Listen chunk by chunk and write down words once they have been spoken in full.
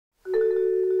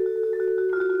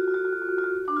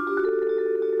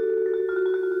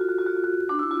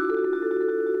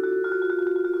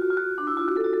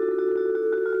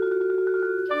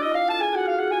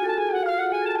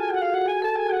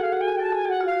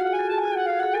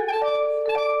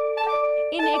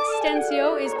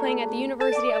Extensio is playing at the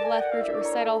University of Lethbridge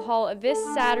Recital Hall this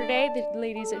Saturday. The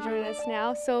ladies are joining us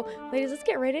now. So, ladies, let's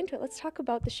get right into it. Let's talk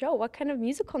about the show. What kind of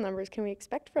musical numbers can we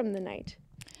expect from the night?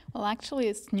 Well, actually,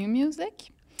 it's new music.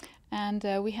 And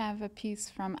we have a piece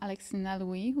from Alexina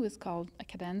Louis, who is called a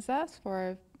cadenza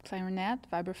for clarinet,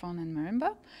 vibraphone, and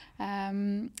marimba.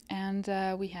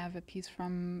 And we have a piece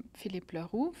from Philippe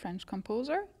Leroux, French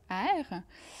composer, Air,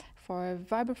 for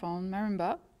vibraphone,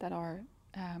 marimba, that are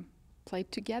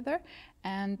played together,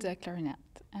 and clarinet.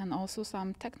 And also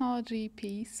some technology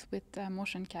piece with a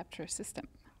motion capture system.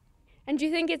 And do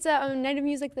you think it's a night of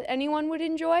music that anyone would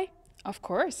enjoy? Of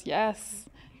course, yes.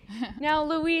 Now,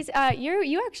 Louise,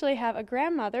 you actually have a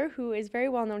grandmother who is very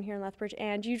well known here in Lethbridge,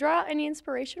 and do you draw any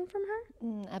inspiration from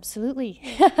her? Absolutely.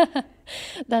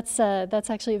 That's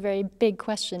actually a very big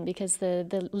question, because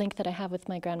the link that I have with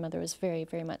my grandmother is very,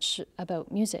 very much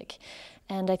about music.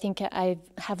 And I think I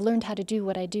have learned how to do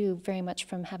what I do very much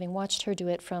from having watched her do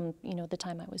it from, the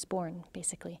time I was born,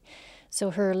 basically.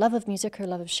 So her love of music, her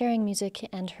love of sharing music,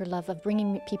 and her love of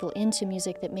bringing people into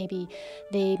music that maybe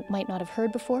they might not have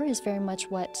heard before is very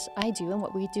much what I do and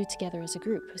what we do together as a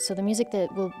group. So the music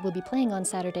that we'll be playing on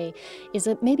Saturday is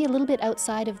maybe a little bit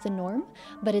outside of the norm,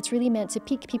 but it's really meant to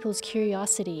pique people's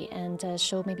curiosity and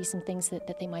show maybe some things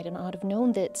that they might not have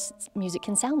known that music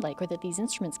can sound like, or that these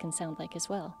instruments can sound like as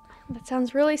well. That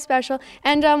sounds really special.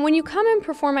 And when you come and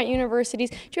perform at universities,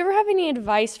 do you ever have any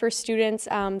advice for students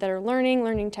that are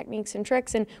learning techniques and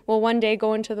tricks and will one day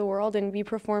go into the world and be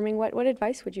performing? What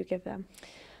advice would you give them?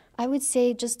 I would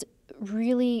say just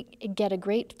really get a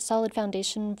great solid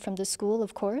foundation from the school,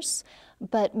 of course,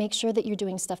 but make sure that you're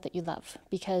doing stuff that you love,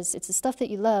 because it's the stuff that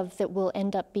you love that will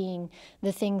end up being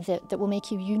the thing that will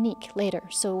make you unique later.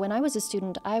 So when I was a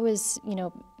student, I was,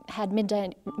 had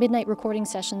midnight recording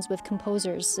sessions with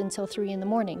composers until 3 in the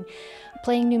morning,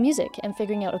 playing new music and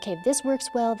figuring out, okay, this works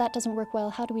well, that doesn't work well,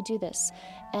 how do we do this?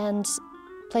 And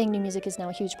playing new music is now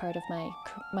a huge part of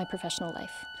my professional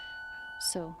life.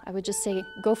 So I would just say,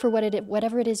 go for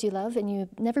whatever it is you love, and you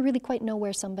never really quite know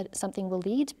where something will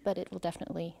lead, but it will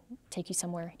definitely take you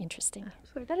somewhere interesting.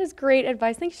 Absolutely. That is great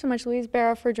advice. Thank you so much, Louise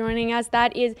Barra, for joining us.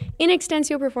 That is In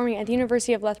Extensio performing at the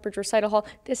University of Lethbridge Recital Hall.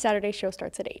 This Saturday show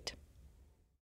starts at 8.